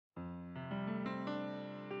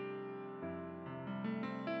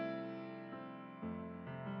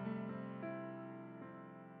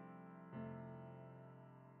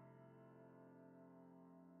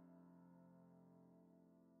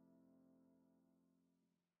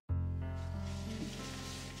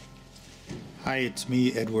Hi, it's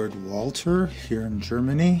me, Edward Walter, here in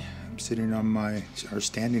Germany. I'm standing on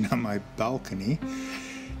my balcony,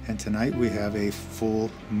 and tonight we have a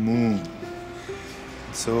full moon.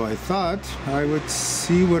 So I thought I would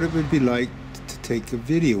see what it would be like to take a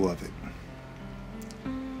video of it.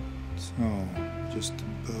 So, just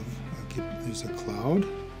above, there's a cloud.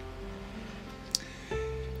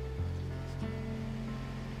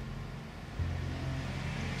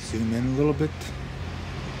 Zoom in a little bit.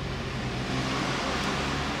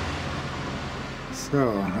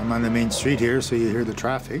 So I'm on the main street here, so you hear the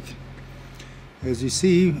traffic. As you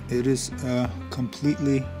see, it is a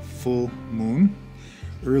completely full moon.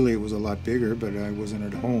 Early it was a lot bigger, but I wasn't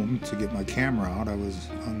at home to get my camera out. I was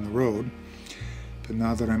on the road. But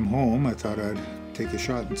now that I'm home, I thought I'd take a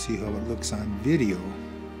shot and see how it looks on video.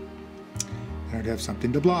 And I'd have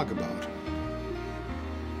something to blog about.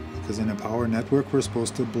 Because in a power network, we're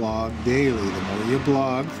supposed to blog daily. The more you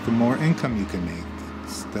blog, the more income you can make.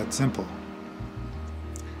 It's that simple.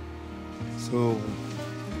 So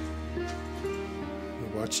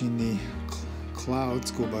we're watching the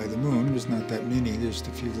clouds go by the moon. There's not that many, there's just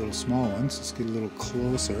a few little small ones. Let's get a little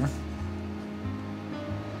closer.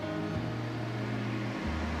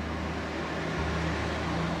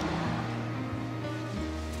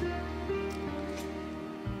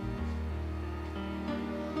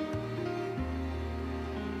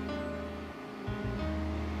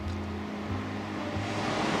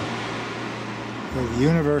 The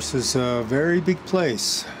universe is a very big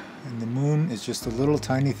place, and the moon is just a little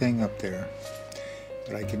tiny thing up there.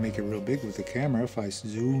 But I can make it real big with the camera if I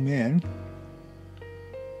zoom in.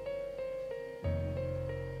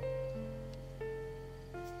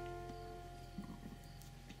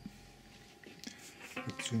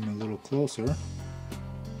 Let's zoom a little closer.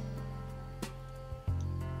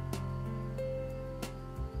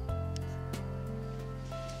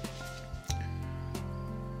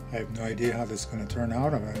 I have no idea how this is going to turn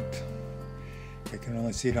out. I can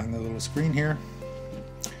only see it on the little screen here,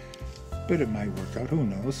 but it might work out. Who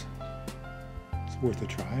knows? It's worth a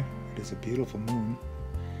try. It is a beautiful moon.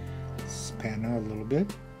 Let's pan out a little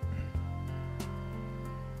bit.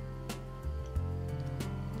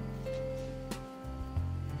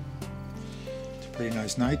 It's a pretty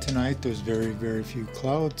nice night tonight. There's very few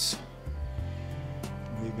clouds.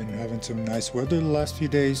 We've been having some nice weather the last few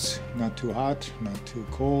days. Not too hot, not too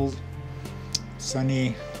cold,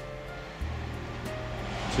 sunny,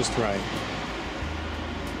 just right.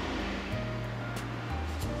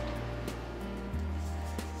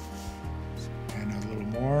 And a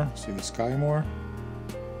little more, see the sky more.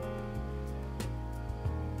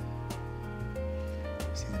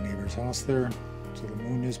 See the neighbor's house there. So the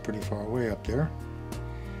moon is pretty far away up there.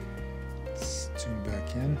 Let's zoom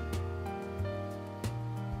back in.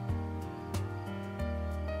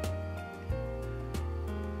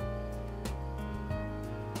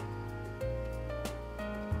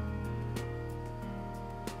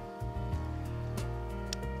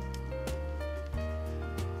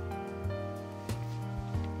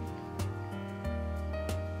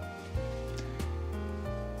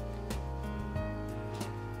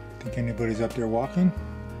 Think anybody's up there walking?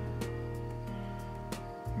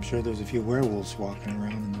 I'm sure there's a few werewolves walking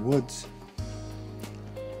around in the woods.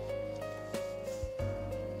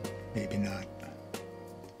 Maybe not.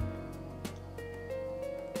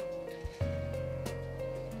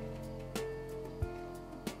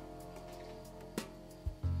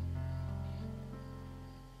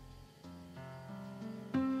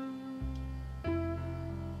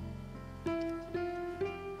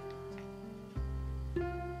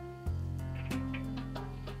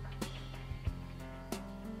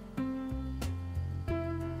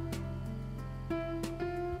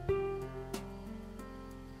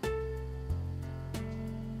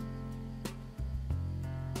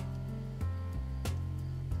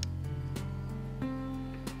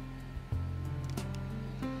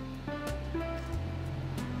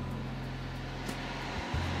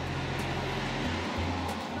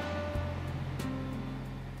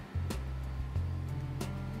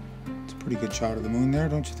 Pretty good shot of the moon there,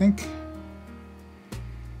 don't you think?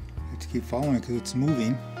 Have to keep following it because it's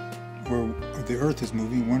moving, or the Earth is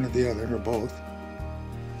moving, one or the other, or both.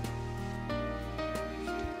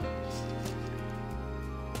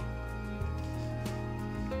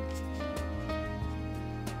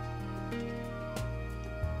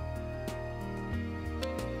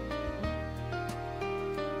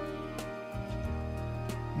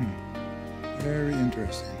 Very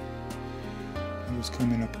interesting. It was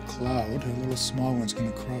coming up a cloud, a little small one's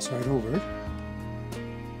going to cross right over it.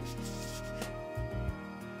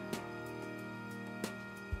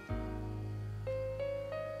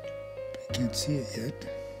 can't see it yet.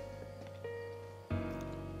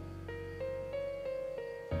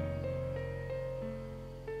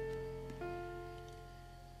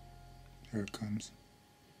 There it comes.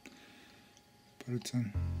 But it's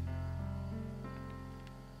on.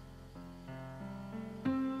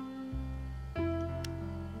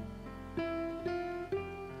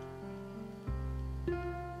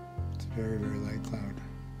 It's a very, very light cloud.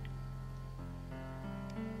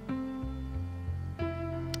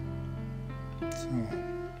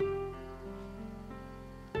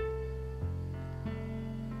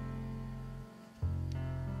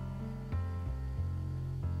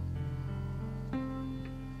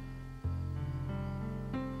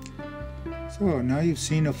 So now you've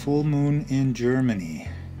seen a full moon in Germany.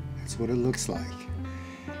 That's what it looks like.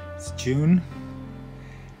 It's June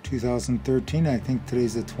 2013. I think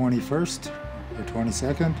today's the 21st or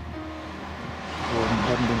 22nd. Or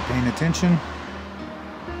haven't been paying attention.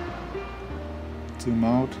 Zoom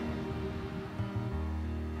out.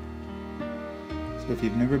 So if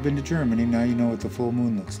you've never been to Germany, now you know what the full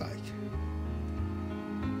moon looks like.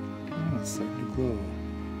 Oh, it's starting to glow.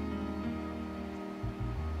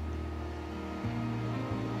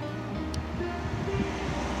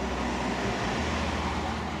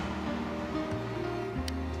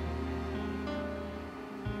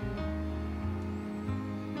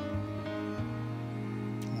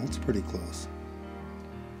 That's pretty close.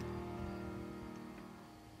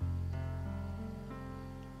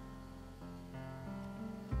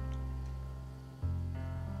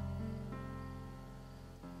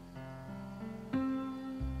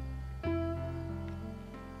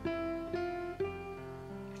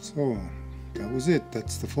 So, that was it.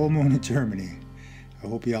 That's the full moon in Germany. I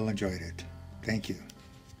hope you all enjoyed it. Thank you.